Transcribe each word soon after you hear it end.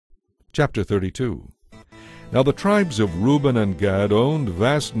Chapter 32. Now the tribes of Reuben and Gad owned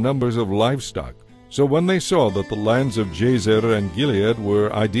vast numbers of livestock. So when they saw that the lands of Jazer and Gilead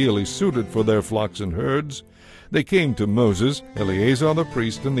were ideally suited for their flocks and herds, they came to Moses, Eleazar the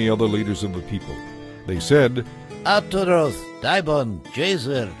priest, and the other leaders of the people. They said, Ataroth, Dibon,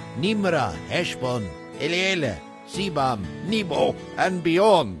 Jazer, Nimrah, Heshbon, Elealeh, Sebam, Nebo, and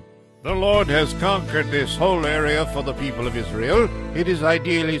beyond. The Lord has conquered this whole area for the people of Israel. It is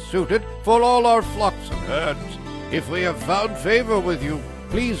ideally suited for all our flocks and herds. If we have found favor with you,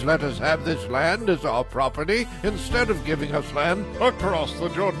 please let us have this land as our property instead of giving us land across the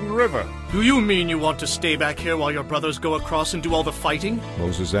Jordan River. Do you mean you want to stay back here while your brothers go across and do all the fighting?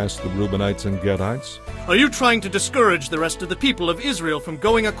 Moses asked the Reubenites and Gadites. Are you trying to discourage the rest of the people of Israel from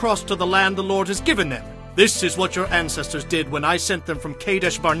going across to the land the Lord has given them? This is what your ancestors did when I sent them from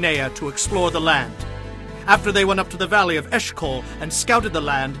Kadesh Barnea to explore the land. After they went up to the valley of Eshcol and scouted the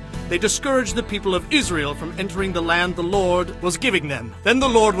land, they discouraged the people of Israel from entering the land the Lord was giving them. Then the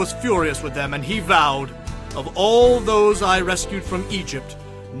Lord was furious with them, and he vowed, "Of all those I rescued from Egypt,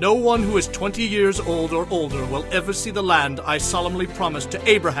 no one who is 20 years old or older will ever see the land I solemnly promised to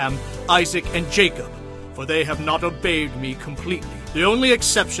Abraham, Isaac, and Jacob, for they have not obeyed me completely." The only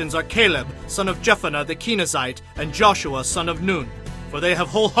exceptions are Caleb, son of Jephunneh the Kenizzite, and Joshua, son of Nun, for they have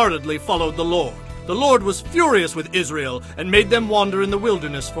wholeheartedly followed the Lord. The Lord was furious with Israel and made them wander in the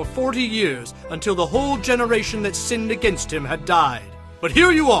wilderness for 40 years, until the whole generation that sinned against him had died. But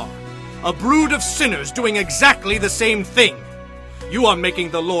here you are, a brood of sinners doing exactly the same thing. You are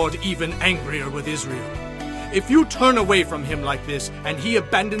making the Lord even angrier with Israel. If you turn away from him like this, and he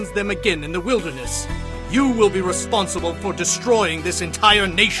abandons them again in the wilderness, you will be responsible for destroying this entire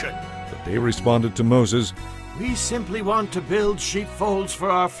nation. But they responded to Moses, "We simply want to build sheepfolds for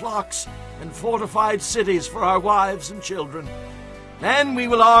our flocks and fortified cities for our wives and children. Then we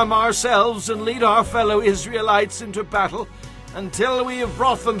will arm ourselves and lead our fellow Israelites into battle until we have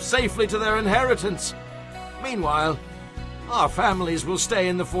brought them safely to their inheritance. Meanwhile, our families will stay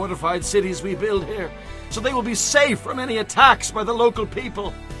in the fortified cities we build here, so they will be safe from any attacks by the local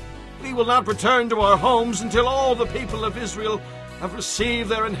people. We will not return to our homes until all the people of Israel have received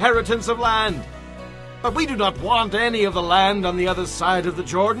their inheritance of land. But we do not want any of the land on the other side of the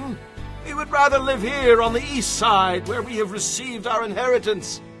Jordan. We would rather live here on the east side, where we have received our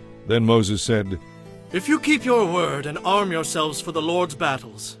inheritance." Then Moses said, If you keep your word and arm yourselves for the Lord's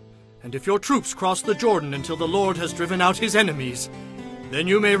battles, and if your troops cross the Jordan until the Lord has driven out his enemies, then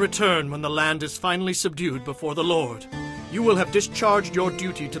you may return when the land is finally subdued before the Lord. You will have discharged your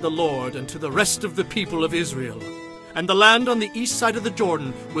duty to the Lord and to the rest of the people of Israel. And the land on the east side of the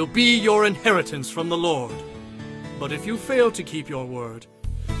Jordan will be your inheritance from the Lord. But if you fail to keep your word,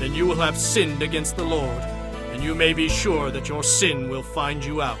 then you will have sinned against the Lord, and you may be sure that your sin will find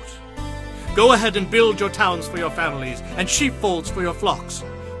you out. Go ahead and build your towns for your families and sheepfolds for your flocks,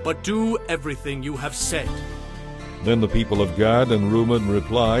 but do everything you have said." Then the people of Gad and Reuben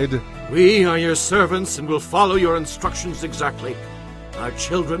replied, "We are your servants and will follow your instructions exactly. Our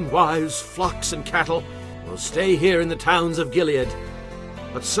children, wives, flocks, and cattle will stay here in the towns of Gilead.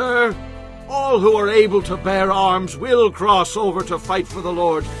 But, sir, all who are able to bear arms will cross over to fight for the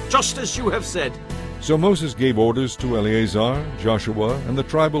Lord, just as you have said." So Moses gave orders to Eleazar, Joshua, and the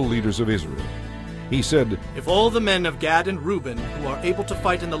tribal leaders of Israel. He said, If all the men of Gad and Reuben who are able to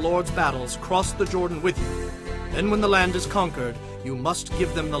fight in the Lord's battles cross the Jordan with you, then when the land is conquered, you must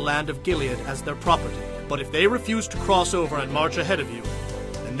give them the land of Gilead as their property. But if they refuse to cross over and march ahead of you,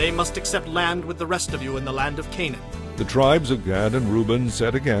 then they must accept land with the rest of you in the land of Canaan. The tribes of Gad and Reuben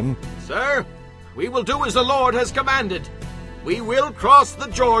said again, "Sir, we will do as the Lord has commanded. We will cross the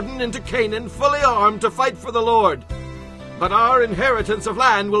Jordan into Canaan fully armed to fight for the Lord. But our inheritance of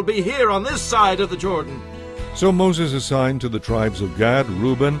land will be here on this side of the Jordan." So Moses assigned to the tribes of Gad,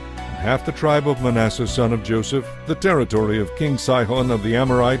 Reuben, and half the tribe of Manasseh son of Joseph, the territory of King Sihon of the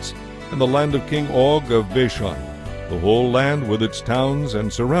Amorites, and the land of King Og of Bashan, the whole land with its towns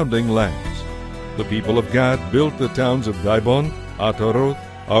and surrounding lands. The people of Gad built the towns of Dibon, Ataroth,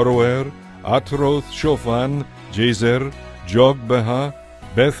 Aroer, Atroth, Shophan, Jazer, Jogbehah,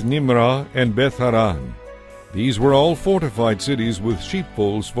 Beth Nimrah, and Beth Haran. These were all fortified cities with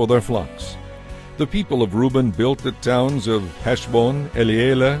sheepfolds for their flocks. The people of Reuben built the towns of Heshbon,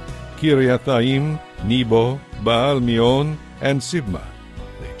 Elealeh, Kiriathaim, Nebo, Baal-Meon, and Sibmah.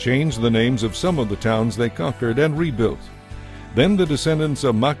 They changed the names of some of the towns they conquered and rebuilt. Then the descendants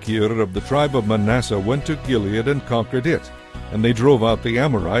of Machir of the tribe of Manasseh went to Gilead and conquered it, and they drove out the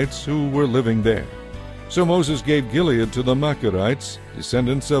Amorites who were living there. So Moses gave Gilead to the Machirites,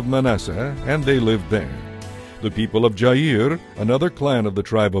 descendants of Manasseh, and they lived there. The people of Jair, another clan of the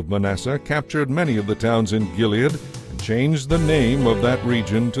tribe of Manasseh, captured many of the towns in Gilead and changed the name of that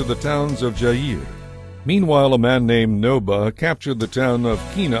region to the towns of Jair. Meanwhile, a man named Nobah captured the town of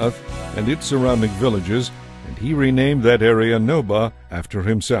Kenath and its surrounding villages, and he renamed that area Nobah after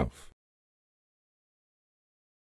himself.